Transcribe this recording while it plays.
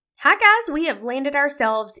Hi guys, we have landed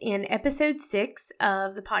ourselves in episode 6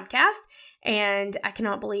 of the podcast, and I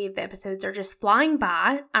cannot believe the episodes are just flying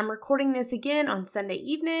by. I'm recording this again on Sunday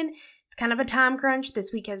evening. It's kind of a time crunch.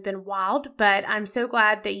 This week has been wild, but I'm so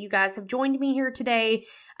glad that you guys have joined me here today.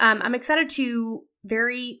 I'm excited to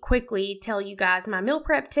very quickly tell you guys my meal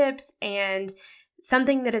prep tips and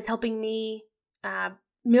something that is helping me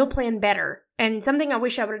meal plan better, and something I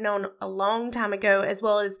wish I would have known a long time ago, as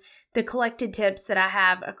well as the collected tips that I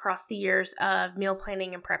have across the years of meal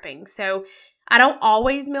planning and prepping. So I don't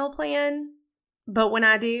always meal plan, but when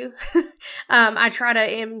I do, I try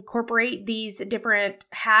to incorporate these different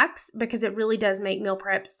hacks because it really does make meal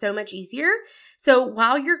prep so much easier. So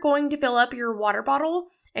while you're going to fill up your water bottle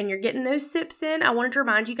and you're getting those sips in, I wanted to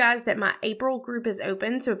remind you guys that my April group is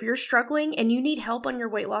open. So if you're struggling and you need help on your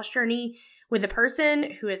weight loss journey with a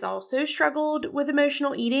person who has also struggled with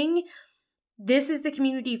emotional eating, this is the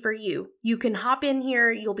community for you. You can hop in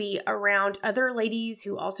here. You'll be around other ladies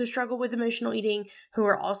who also struggle with emotional eating, who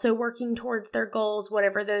are also working towards their goals,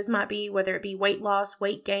 whatever those might be, whether it be weight loss,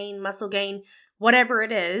 weight gain, muscle gain, whatever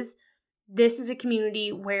it is. This is a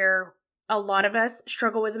community where a lot of us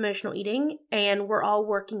struggle with emotional eating, and we're all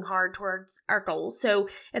working hard towards our goals. So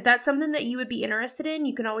if that's something that you would be interested in,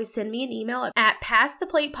 you can always send me an email at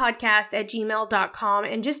passtheplatepodcast@gmail.com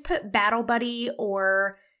and just put battle buddy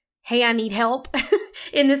or hey, I need help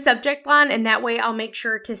in the subject line, and that way I'll make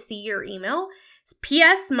sure to see your email.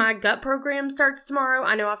 P.S. My gut program starts tomorrow.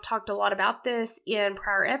 I know I've talked a lot about this in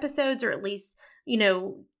prior episodes, or at least,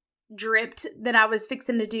 dripped that I was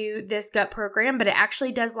fixing to do this gut program, but it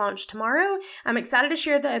actually does launch tomorrow. I'm excited to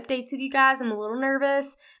share the updates with you guys. I'm a little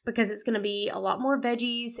nervous because it's going to be a lot more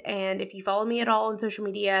veggies, and if you follow me at all on social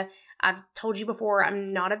media, I've told you before,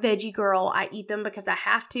 I'm not a veggie girl. I eat them because I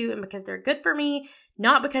have to and because they're good for me,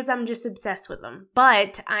 not because I'm just obsessed with them.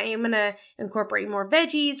 But I am going to incorporate more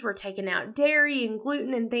veggies. We're taking out dairy and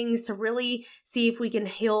gluten and things to really see if we can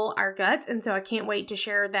heal our guts. And so I can't wait to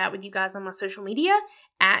share that with you guys on my social media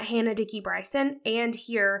at Hannah Dickey Bryson, and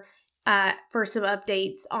here for some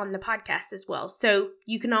updates on the podcast as well. So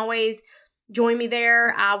you can always join me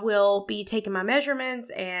there. I will be taking my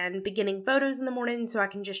measurements and beginning photos in the morning so I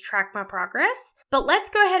can just track my progress. But let's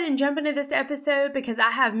go ahead and jump into this episode because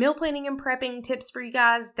I have meal planning and prepping tips for you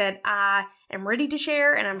guys that I am ready to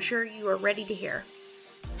share, and I'm sure you are ready to hear.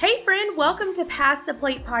 Hey friend, welcome to Pass the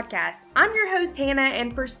Plate podcast. I'm your host Hannah,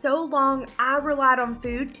 and for so long I relied on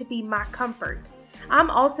food to be my comfort.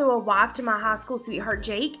 I'm also a wife to my high school sweetheart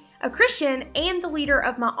Jake, a Christian, and the leader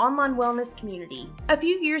of my online wellness community. A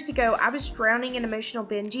few years ago, I was drowning in emotional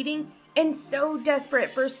binge eating and so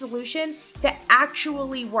desperate for a solution that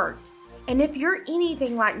actually worked. And if you're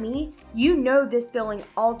anything like me, you know this feeling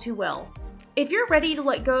all too well. If you're ready to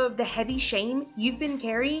let go of the heavy shame you've been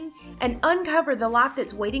carrying and uncover the life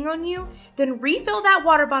that's waiting on you, then refill that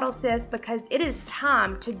water bottle, sis, because it is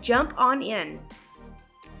time to jump on in.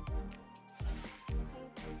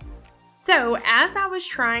 So as I was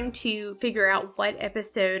trying to figure out what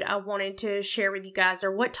episode I wanted to share with you guys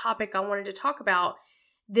or what topic I wanted to talk about,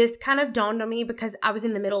 this kind of dawned on me because I was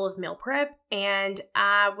in the middle of meal prep and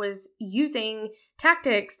I was using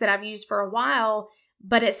tactics that I've used for a while,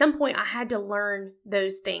 but at some point I had to learn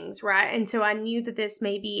those things, right? And so I knew that this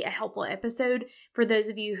may be a helpful episode for those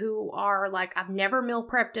of you who are like, I've never meal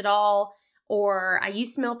prepped at all, or I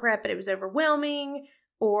used to meal prep, but it was overwhelming.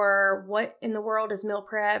 Or what in the world is meal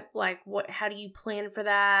prep? Like how do you plan for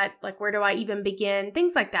that? Like where do I even begin?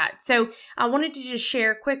 Things like that. So I wanted to just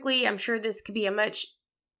share quickly. I'm sure this could be a much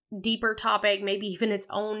deeper topic, maybe even its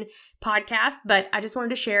own podcast, but I just wanted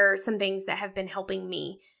to share some things that have been helping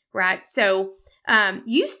me, right? So I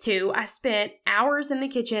spent hours in the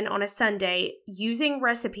kitchen on a Sunday using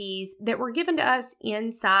recipes that were given to us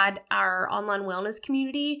inside our online wellness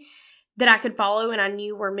community that I could follow and I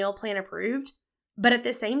knew were meal plan approved. But at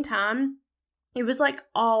the same time, it was like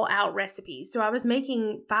all out recipes. So I was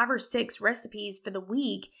making 5 or 6 recipes for the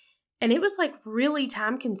week, and it was like really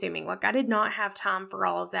time consuming. Like I did not have time for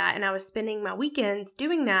all of that. And I was spending my weekends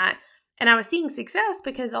doing that, and I was seeing success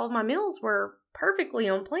because all of my meals were perfectly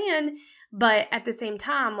on plan. But at the same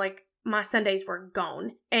time, like my Sundays were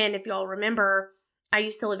gone. And if y'all remember, I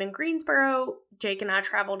used to live in Greensboro. Jake and I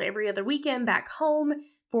traveled every other weekend back home,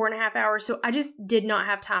 4.5 hours. So I just did not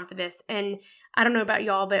have time for this. And I don't know about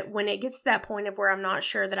y'all, but when it gets to that point of where I'm not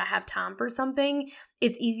sure that I have time for something,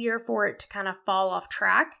 it's easier for it to kind of fall off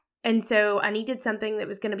track. And so I needed something that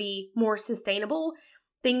was going to be more sustainable,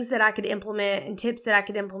 things that I could implement and tips that I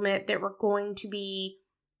could implement that were going to be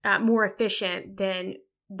more efficient than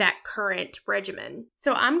that current regimen.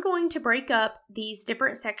 So I'm going to break up these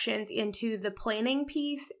different sections into the planning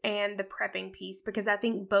piece and the prepping piece because I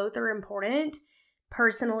think both are important.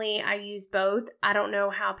 Personally, I use both. I don't know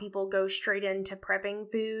how people go straight into prepping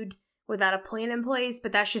food without a plan in place,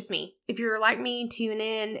 but that's just me. If you're like me, tune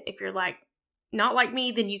in. If you're not like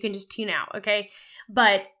me, then you can just tune out, okay?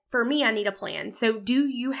 But for me, I need a plan. So do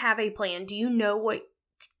you have a plan? Do you know what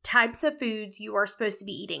types of foods you are supposed to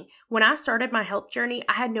be eating? When I started my health journey,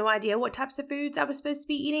 I had no idea what types of foods I was supposed to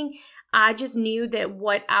be eating. I just knew that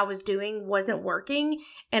what I was doing wasn't working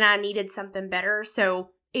and I needed something better. So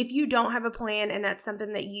if you don't have a plan and that's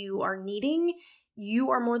something that you are needing,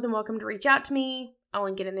 you are more than welcome to reach out to me. I'll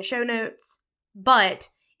link it in the show notes. But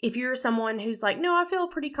if you're someone who's like, no, I feel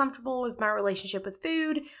pretty comfortable with my relationship with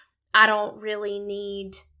food, I don't really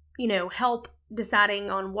need, help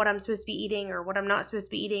deciding on what I'm supposed to be eating or what I'm not supposed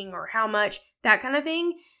to be eating or how much, that kind of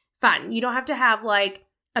thing, fine. You don't have to have like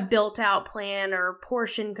a built out plan or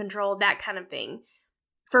portion control, that kind of thing.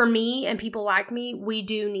 For me and people like me, we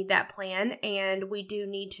do need that plan and we do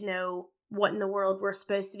need to know what in the world we're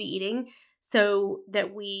supposed to be eating so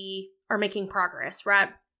that we are making progress, right?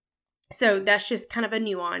 So that's just kind of a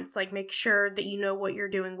nuance, like make sure that you know what you're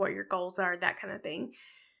doing, what your goals are, that kind of thing.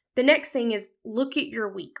 The next thing is look at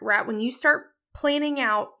your week, right? When you start planning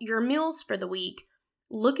out your meals for the week,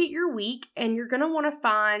 look at your week and you're going to want to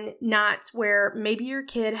find nights where maybe your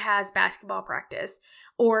kid has basketball practice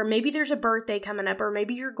or maybe there's a birthday coming up or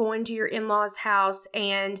maybe you're going to your in-laws' house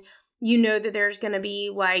and you know that there's going to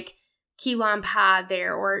be like key lime pie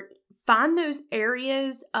there, or find those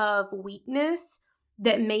areas of weakness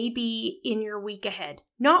that may be in your week ahead.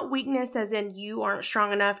 Not weakness as in you aren't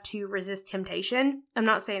strong enough to resist temptation. I'm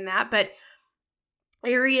not saying that, but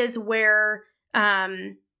areas where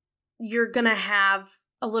you're going to have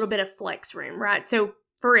a little bit of flex room, right? So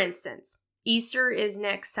for instance, Easter is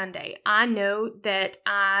next Sunday. I know that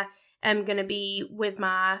I am going to be with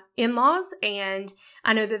my in-laws and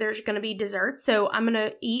I know that there's going to be dessert. So I'm going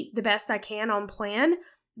to eat the best I can on plan,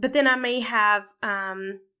 but then I may have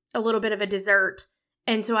a little bit of a dessert.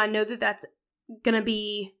 And so I know that that's going to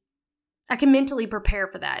be, I can mentally prepare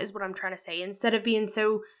for that is what I'm trying to say. Instead of being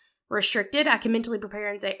so restricted, I can mentally prepare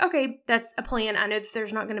and say, okay, that's a plan. I know that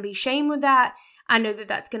there's not going to be shame with that. I know that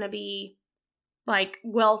that's going to be like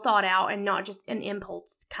well thought out and not just an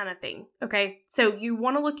impulse kind of thing. Okay. So you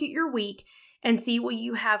want to look at your week and see what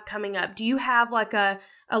you have coming up. Do you have like a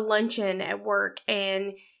luncheon at work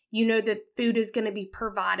and you know that food is going to be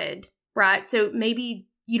provided, right? So maybe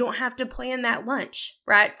you don't have to plan that lunch,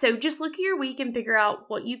 right? So just look at your week and figure out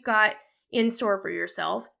what you've got in store for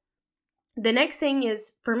yourself. The next thing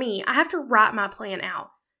is, for me, I have to write my plan out.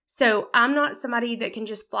 So I'm not somebody that can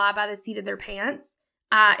just fly by the seat of their pants,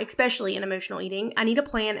 especially in emotional eating. I need a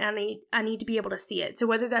plan and I need to be able to see it. So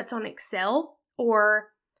whether that's on Excel or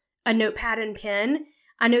a notepad and pen,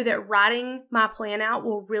 I know that writing my plan out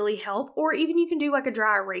will really help. Or even you can do like a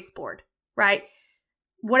dry erase board, right?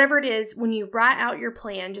 Whatever it is, when you write out your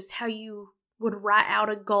plan, just how you would write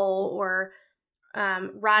out a goal or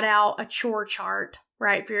write out a chore chart,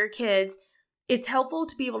 right, for your kids, it's helpful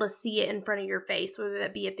to be able to see it in front of your face, whether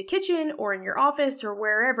that be at the kitchen or in your office or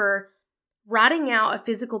wherever. Writing out a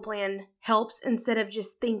physical plan helps instead of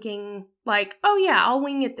just thinking like, oh yeah, I'll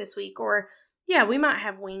wing it this week, or yeah, we might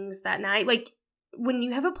have wings that night. Like when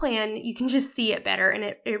you have a plan, you can just see it better and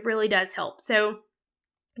it really does help. So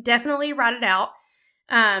definitely write it out.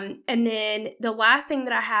 And then the last thing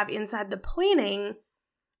that I have inside the planning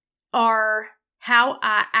are how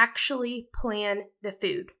I actually plan the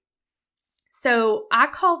food. So I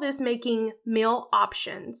call this making meal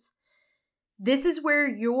options. This is where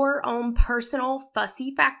your own personal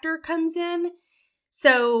fussy factor comes in.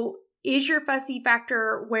 So is your fussy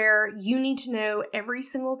factor where you need to know every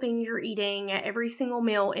single thing you're eating at every single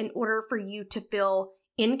meal in order for you to feel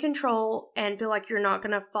in control and feel like you're not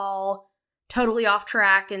going to fall totally off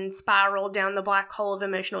track and spiral down the black hole of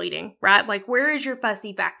emotional eating, right? Like, where is your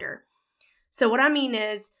fussy factor? So what I mean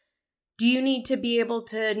is, do you need to be able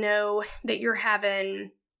to know that you're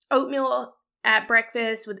having oatmeal at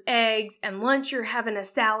breakfast with eggs, and lunch you're having a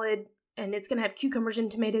salad and it's going to have cucumbers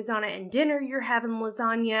and tomatoes on it, and dinner you're having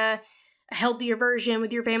lasagna, a healthier version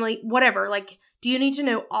with your family, whatever? Like, do you need to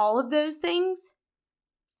know all of those things?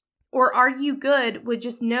 Or are you good with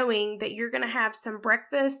just knowing that you're going to have some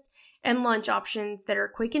breakfast and lunch options that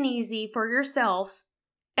are quick and easy for yourself,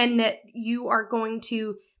 and that you are going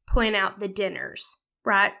to plan out the dinners,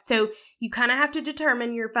 right? So you kind of have to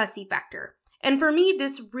determine your fussy factor. And for me,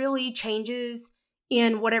 this really changes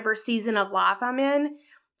in whatever season of life I'm in.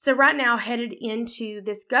 So right now, headed into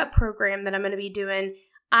this gut program that I'm going to be doing,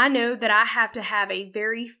 I know that I have to have a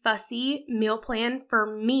very fussy meal plan for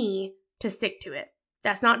me to stick to it.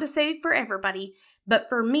 That's not to say for everybody, but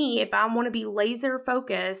for me, if I want to be laser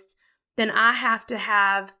focused, then I have to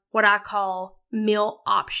have what I call meal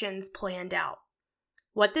options planned out.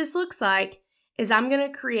 What this looks like is I'm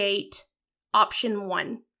going to create option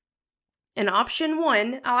 1. And option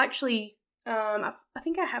 1, I'll actually, I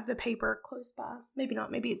think I have the paper close by. Maybe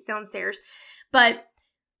not, maybe it's downstairs. But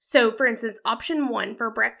so for instance, option 1 for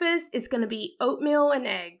breakfast is going to be oatmeal and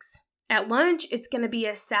eggs. At lunch, it's going to be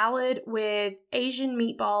a salad with Asian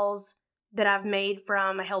meatballs that I've made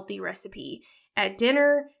from a healthy recipe. At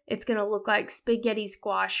dinner, it's going to look like spaghetti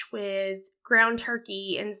squash with ground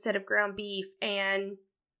turkey instead of ground beef and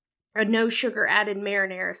a no sugar added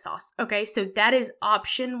marinara sauce. Okay, so that is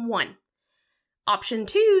option 1. Option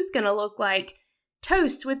 2 is going to look like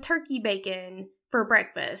toast with turkey bacon for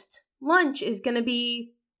breakfast. Lunch is going to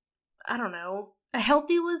be, I don't know, a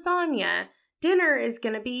healthy lasagna. Dinner is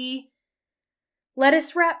going to be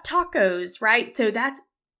lettuce wrapped tacos, right? So that's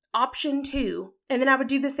option 2. And then I would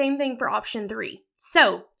do the same thing for option 3.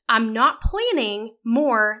 So I'm not planning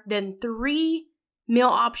more than 3 meal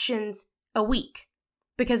options a week,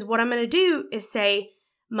 because what I'm going to do is say,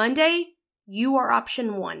 Monday, you are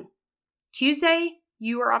option 1. Tuesday,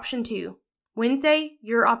 you are option 2. Wednesday,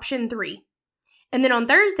 you're option 3. And then on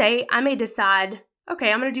Thursday, I may decide,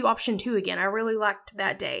 okay, I'm going to do option 2 again. I really liked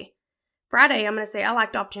that day. Friday, I'm going to say I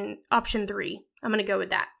liked option 3. I'm going to go with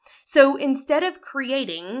that. So instead of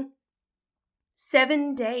creating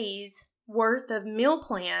 7 days worth of meal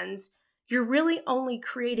plans, you're really only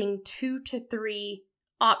creating 2 to 3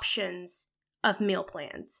 options of meal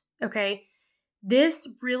plans, okay? This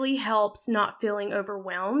really helps not feeling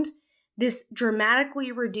overwhelmed. This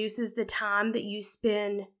dramatically reduces the time that you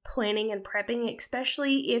spend planning and prepping,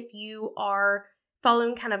 especially if you are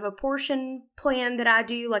following kind of a portion plan that I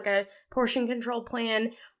do, like a portion control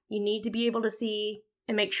plan. You need to be able to see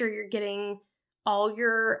and make sure you're getting all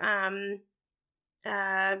your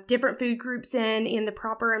different food groups in the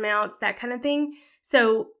proper amounts, that kind of thing.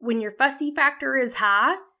 So when your fussy factor is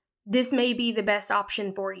high, this may be the best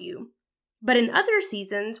option for you. But in other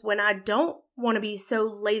seasons, when I don't want to be so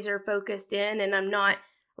laser focused in and I'm not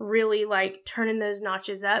really like turning those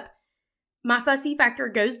notches up, my fussy factor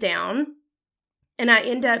goes down and I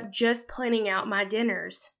end up just planning out my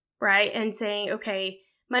dinners, right? And saying, okay,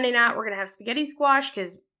 Monday night we're going to have spaghetti squash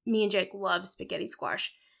because me and Jake love spaghetti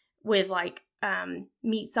squash with like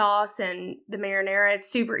meat sauce and the marinara. It's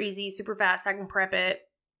super easy, super fast. I can prep it.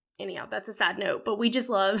 Anyhow, that's a side note, but we just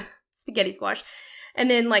love spaghetti squash. And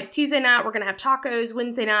then like Tuesday night, we're going to have tacos.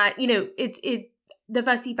 Wednesday night, the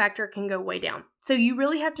fussy factor can go way down. So you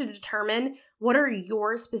really have to determine what are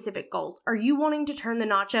your specific goals. Are you wanting to turn the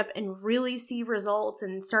notch up and really see results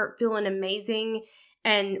and start feeling amazing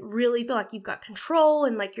and really feel like you've got control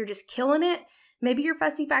and like you're just killing it? Maybe your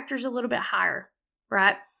fussy factor is a little bit higher,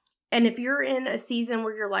 right? And if you're in a season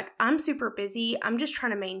where you're like, I'm super busy, I'm just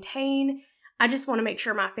trying to maintain, I just want to make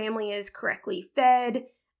sure my family is correctly fed,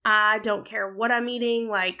 I don't care what I'm eating,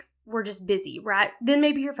 like we're just busy, right? Then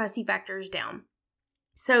maybe your fussy factor is down.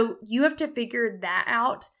 So you have to figure that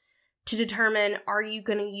out to determine, are you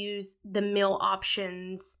going to use the meal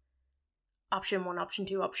options, option 1, option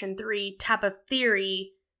 2, option 3 type of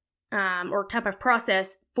theory or type of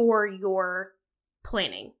process for your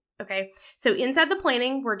planning, okay? So inside the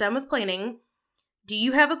planning, we're done with planning. Do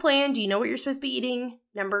you have a plan? Do you know what you're supposed to be eating?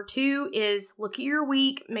 Number 2 is look at your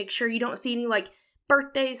week. Make sure you don't see any like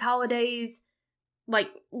birthdays, holidays, like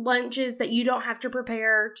lunches that you don't have to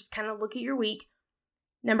prepare. Just kind of look at your week.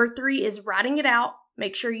 Number 3 is writing it out.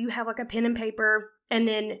 Make sure you have like a pen and paper. And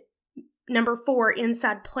then number 4,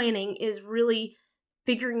 inside planning, is really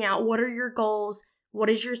figuring out what are your goals, what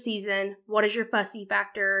is your season, what is your fussy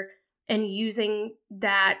factor, and using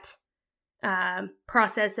that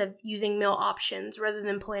process of using meal options rather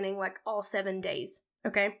than planning like all 7 days.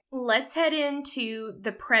 Okay, let's head into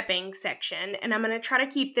the prepping section, and I'm going to try to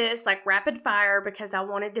keep this like rapid fire because I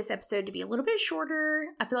wanted this episode to be a little bit shorter.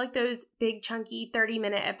 I feel like those big chunky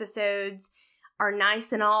 30-minute episodes are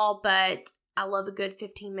nice and all, but I love a good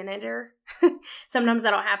 15-minute-er. Sometimes I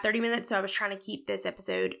don't have 30 minutes, so I was trying to keep this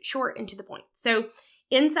episode short and to the point. So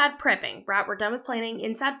inside prepping, right? We're done with planning.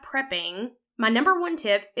 Inside prepping, my number 1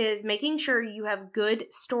 tip is making sure you have good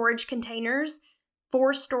storage containers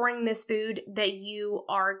for storing this food that you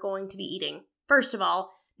are going to be eating. First of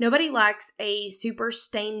all, nobody likes a super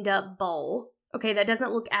stained up bowl, okay, that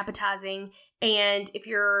doesn't look appetizing. And if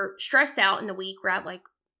you're stressed out in the week, right, like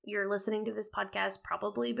you're listening to this podcast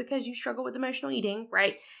probably because you struggle with emotional eating,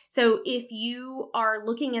 right? So if you are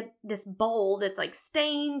looking at this bowl that's like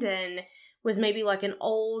stained and was maybe like an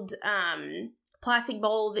old plastic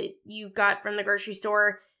bowl that you got from the grocery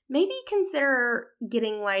store, maybe consider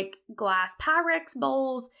getting like glass Pyrex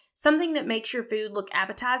bowls, something that makes your food look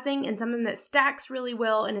appetizing and something that stacks really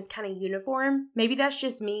well and is kind of uniform. Maybe that's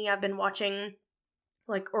just me. I've been watching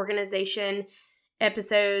like organization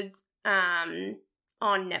episodes on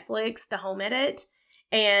Netflix, The Home Edit,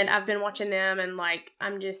 and I've been watching them, and like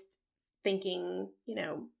I'm just thinking,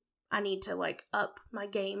 I need to like up my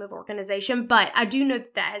game of organization. But I do know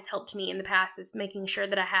that has helped me in the past, is making sure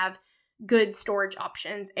that I have good storage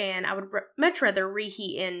options, and I would much rather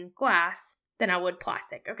reheat in glass than I would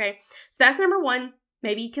plastic. Okay, so that's number one.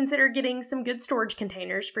 Maybe consider getting some good storage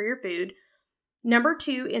containers for your food. Number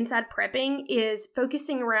two, inside prepping, is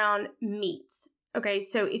focusing around meats. Okay,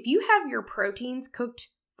 so if you have your proteins cooked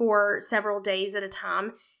for several days at a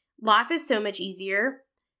time, life is so much easier.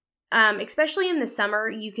 Especially in the summer,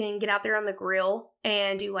 you can get out there on the grill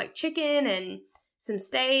and do like chicken and some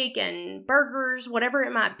steak and burgers, whatever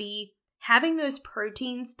it might be. Having those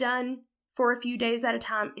proteins done for a few days at a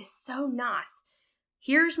time is so nice.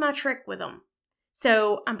 Here's my trick with them.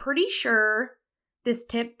 So I'm pretty sure this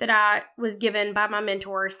tip that I was given by my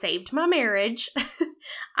mentor saved my marriage.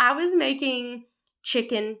 I was making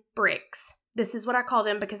chicken bricks. This is what I call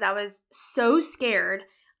them because I was so scared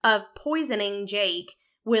of poisoning Jake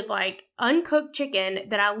with like uncooked chicken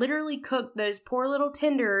that I literally cooked those poor little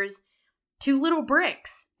tenders to little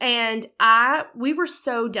bricks. And we were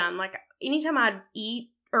so done. Like anytime I'd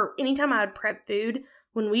eat or anytime I'd prep food,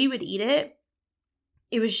 when we would eat it,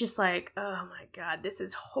 it was just like, oh my God, this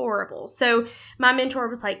is horrible. So my mentor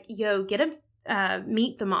was like, yo, get a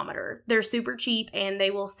meat thermometer. They're super cheap and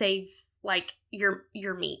they will save like your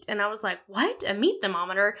meat. And I was like, what? A meat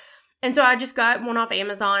thermometer? And so I just got one off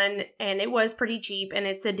Amazon, and it was pretty cheap, and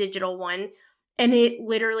it's a digital one. And it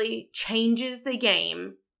literally changes the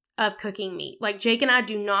game of cooking meat. Like Jake and I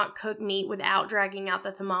do not cook meat without dragging out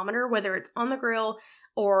the thermometer, whether it's on the grill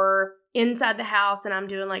or inside the house and I'm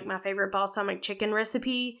doing like my favorite balsamic chicken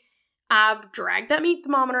recipe. I've dragged that meat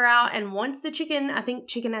thermometer out, and once the chicken, I think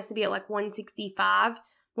chicken has to be at like 165.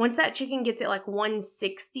 Once that chicken gets at like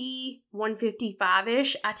 160,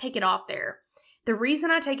 155-ish, I take it off there. The reason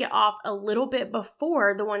I take it off a little bit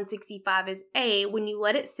before the 165 is A, when you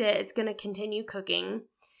let it sit, it's going to continue cooking.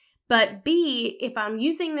 But B, if I'm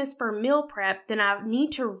using this for meal prep, then I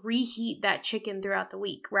need to reheat that chicken throughout the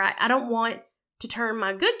week, right? I don't want to turn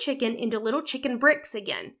my good chicken into little chicken bricks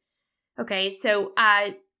again. Okay, so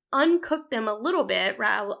I uncook them a little bit,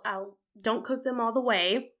 right? I don't cook them all the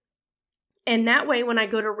way. And that way, when I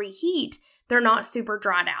go to reheat, they're not super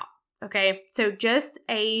dried out. Okay, so just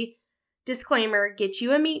a disclaimer, get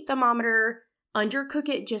you a meat thermometer, undercook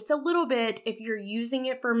it just a little bit if you're using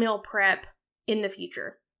it for meal prep in the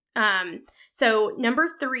future. So number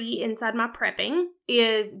 3 inside my prepping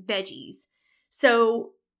is veggies.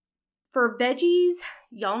 So for veggies,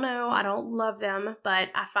 y'all know I don't love them, but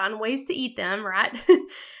I find ways to eat them, right?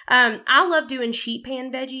 I love doing sheet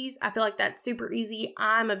pan veggies. I feel like that's super easy.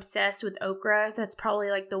 I'm obsessed with okra. That's probably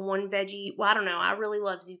like the one veggie. Well, I don't know. I really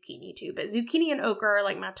love zucchini too, but zucchini and okra are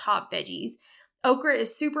like my top veggies. Okra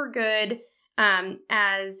is super good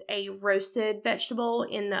as a roasted vegetable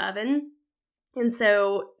in the oven. And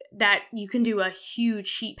so that you can do a huge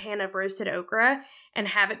sheet pan of roasted okra and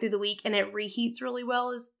have it through the week, and it reheats really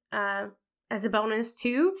well as a bonus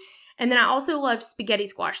too. And then I also love spaghetti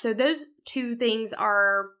squash. So those two things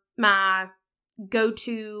are my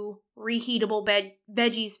go-to reheatable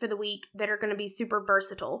veggies for the week that are going to be super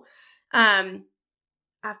versatile. I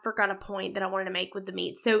forgot a point that I wanted to make with the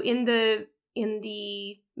meat. So in the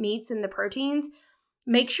meats and the proteins,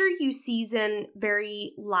 make sure you season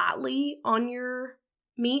very lightly on your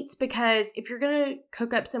meats, because if you're going to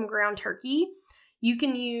cook up some ground turkey, you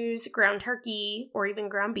can use ground turkey or even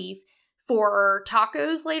ground beef for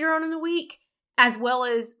tacos later on in the week, as well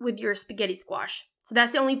as with your spaghetti squash. So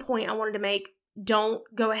that's the only point I wanted to make. Don't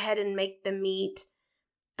go ahead and make the meat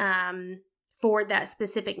for that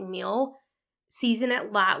specific meal. Season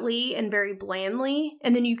it lightly and very blandly,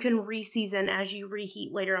 and then you can re-season as you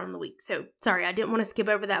reheat later on in the week. So sorry, I didn't want to skip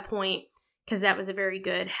over that point because that was a very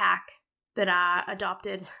good hack that I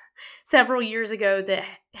adopted several years ago that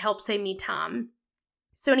helped save me time.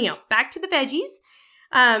 So anyhow, back to the veggies.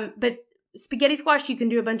 But spaghetti squash, you can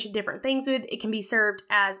do a bunch of different things with. It can be served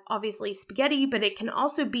as obviously spaghetti, but it can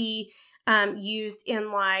also be used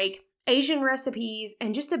in like Asian recipes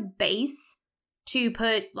and just a base to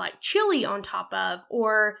put like chili on top of,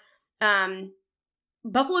 or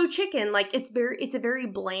buffalo chicken. Like it's a very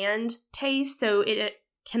bland taste, so it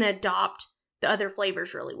can adopt the other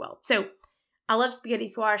flavors really well. So I love spaghetti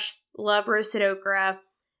squash, love roasted okra.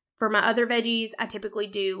 For my other veggies, I typically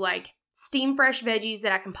do like steam fresh veggies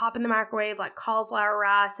that I can pop in the microwave, like cauliflower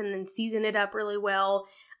rice, and then season it up really well.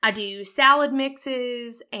 I do salad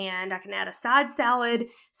mixes, and I can add a side salad.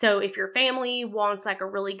 So if your family wants like a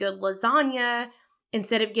really good lasagna,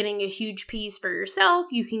 instead of getting a huge piece for yourself,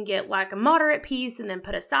 you can get like a moderate piece and then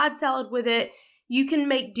put a side salad with it. You can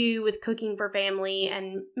make do with cooking for family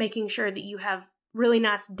and making sure that you have really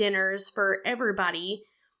nice dinners for everybody,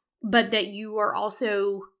 but that you are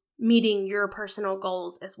also meeting your personal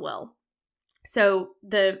goals as well. So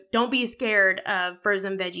don't be scared of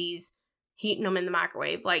frozen veggies, heating them in the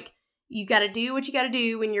microwave. Like, you got to do what you got to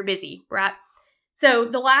do when you're busy, right? So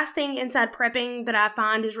the last thing inside prepping that I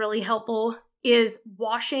find is really helpful is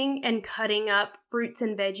washing and cutting up fruits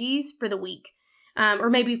and veggies for the week,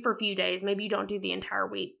 or maybe for a few days. Maybe you don't do the entire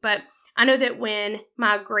week, but I know that when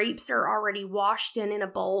my grapes are already washed and in a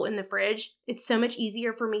bowl in the fridge, it's so much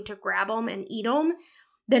easier for me to grab them and eat them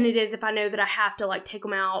than it is if I know that I have to like take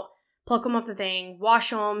them out, pluck them off the thing,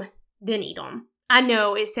 wash them, then eat them. I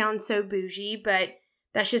know it sounds so bougie, but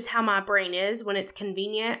that's just how my brain is. When it's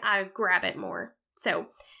convenient, I grab it more. So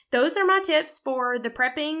those are my tips for the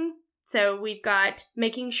prepping. So we've got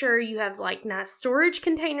making sure you have like nice storage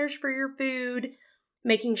containers for your food,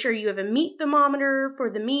 making sure you have a meat thermometer for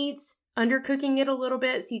the meats, undercooking it a little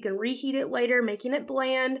bit so you can reheat it later, making it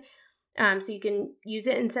bland, so you can use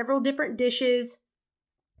it in several different dishes.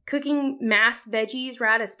 Cooking mass veggies,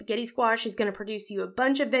 right? A spaghetti squash is going to produce you a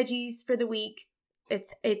bunch of veggies for the week.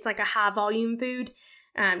 It's like a high volume food.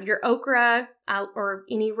 Your okra or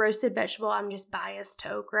any roasted vegetable, I'm just biased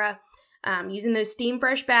to okra. Using those steam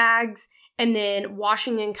fresh bags and then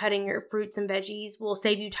washing and cutting your fruits and veggies will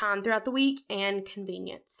save you time throughout the week and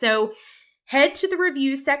convenience. So head to the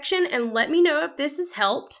review section and let me know if this has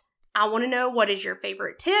helped. I want to know, what is your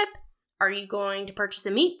favorite tip? Are you going to purchase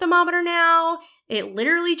a meat thermometer now? It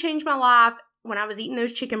literally changed my life when I was eating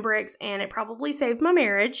those chicken bricks, and it probably saved my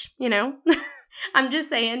marriage, you know. I'm just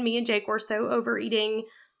saying, me and Jake were so overeating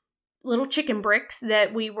little chicken bricks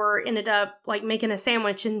that we ended up like making a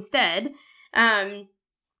sandwich instead.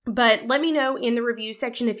 But let me know in the review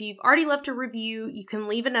section. If you've already left a review, you can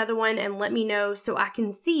leave another one and let me know so I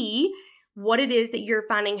can see what it is that you're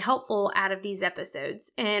finding helpful out of these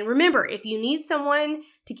episodes. And remember, if you need someone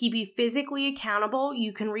to keep you physically accountable,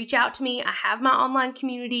 you can reach out to me. I have my online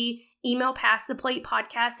community. Email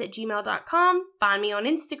passtheplatepodcast@gmail.com. Find me on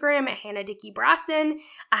Instagram at Hannah Dickey Bryson.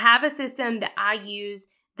 I have a system that I use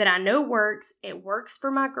that I know works. It works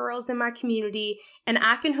for my girls in my community, and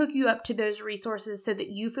I can hook you up to those resources so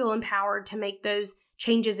that you feel empowered to make those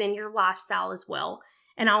changes in your lifestyle as well.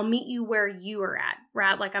 And I'll meet you where you are at,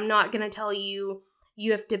 right? Like, I'm not going to tell you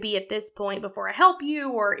you have to be at this point before I help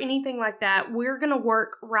you or anything like that. We're going to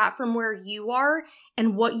work right from where you are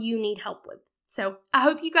and what you need help with. So I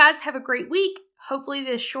hope you guys have a great week. Hopefully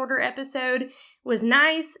this shorter episode was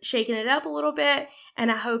nice, shaking it up a little bit,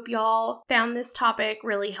 and I hope y'all found this topic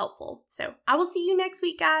really helpful. So I will see you next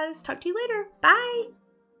week, guys. Talk to you later. Bye.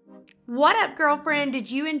 What up, girlfriend?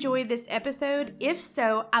 Did you enjoy this episode? If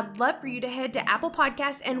so, I'd love for you to head to Apple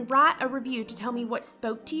Podcasts and write a review to tell me what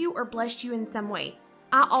spoke to you or blessed you in some way.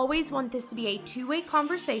 I always want this to be a two-way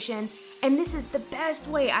conversation, and this is the best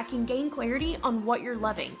way I can gain clarity on what you're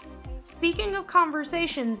loving. Speaking of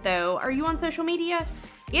conversations, though, are you on social media?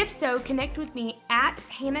 If so, connect with me at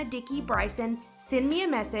Hannah Dickey Bryson, send me a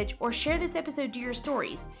message, or share this episode to your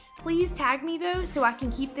stories. Please tag me, though, so I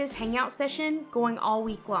can keep this hangout session going all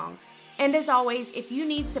week long. And as always, if you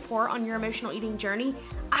need support on your emotional eating journey,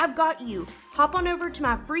 I've got you. Hop on over to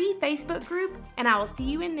my free Facebook group, and I will see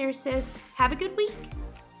you in there, sis. Have a good week.